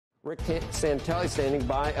Rick Santelli standing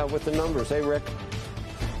by with the numbers. Hey, Rick.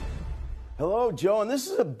 Hello, Joe. And this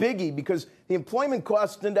is a biggie because the employment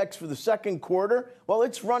cost index for the second quarter, well,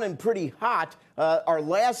 it's running pretty hot. Our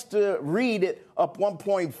last read at up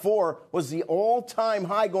 1.4 was the all-time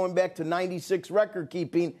high going back to 96 record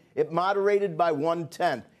keeping. It moderated by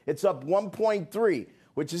 1/10. It's up 1.3,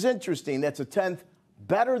 which is interesting. That's a tenth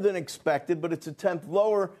better than expected, but it's a tenth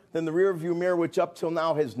lower than the rearview mirror, which up till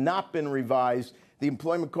now has not been revised. The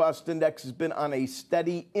employment cost index has been on a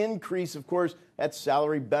steady increase. Of course, that's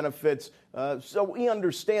salary benefits. So we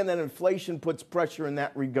understand that inflation puts pressure in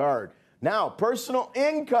that regard. Now, personal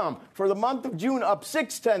income for the month of June up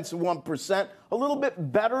 0.6%, a little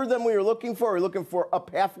bit better than we were looking for. We're looking for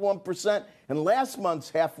up 0.5%. And last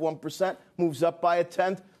month's 0.5% moves up by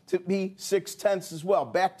 1/10 to be 0.6 as well.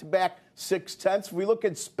 Back-to-back 0.6. If we look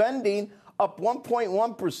at spending, up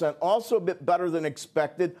 1.1%, also a bit better than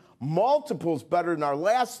expected. Multiples better than our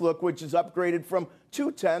last look, which is upgraded from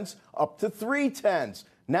 0.2 up to 0.3.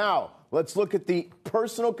 Now, let's look at the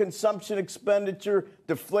personal consumption expenditure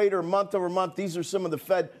deflator month over month. These are some of the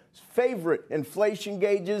Fed's favorite inflation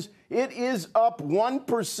gauges. It is up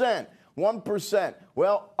 1%. 1%.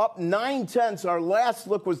 Well, up 0.9. Our last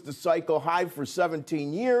look was the cycle high for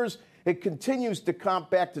 17 years. It continues to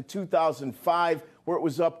comp back to 2005, where it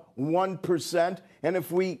was up 1%. And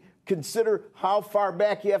if we consider how far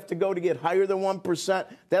back you have to go to get higher than 1%,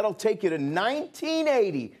 that'll take you to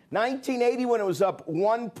 1980. 1980 when it was up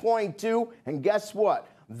 1.2. And guess what?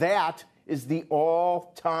 That is the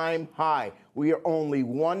all-time high. We are only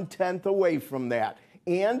 1/10 away from that.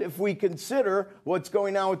 And if we consider what's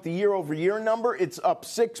going on with the year-over-year number, it's up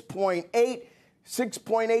 6.8.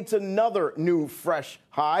 6.8 is another new fresh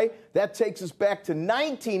high. That takes us back to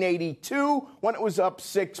 1982 when it was up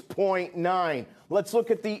 6.9. Let's look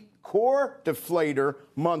at the core deflator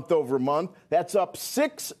month over month. That's up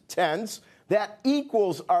 0.6. That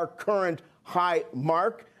equals our current high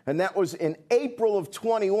mark, and that was in April of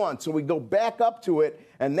 21. So we go back up to it,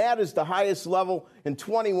 and that is the highest level in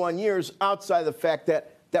 21 years outside the fact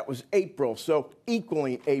that that was April, so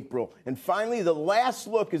equaling April. And finally, the last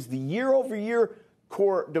look is the year-over-year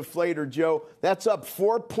core deflator, Joe. That's up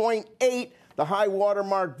 4.8. The high water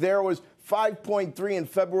mark there was 5.3 in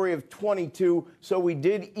February of 22, so we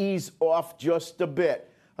did ease off just a bit.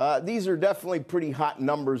 These are definitely pretty hot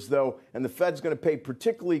numbers, though, and the Fed's going to pay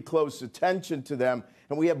particularly close attention to them.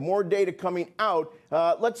 And we have more data coming out.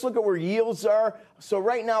 Let's look at where yields are. So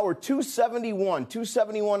right now we're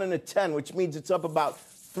 271 and a 10, which means it's up about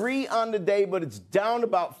 3 on the day, but it's down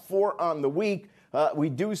about 4 on the week. We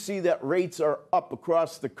do see that rates are up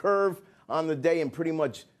across the curve on the day and pretty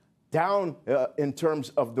much down in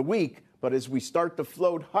terms of the week. But as we start to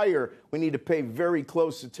float higher, we need to pay very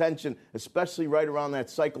close attention, especially right around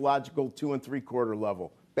that psychological 2 3/4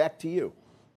 level. Back to you.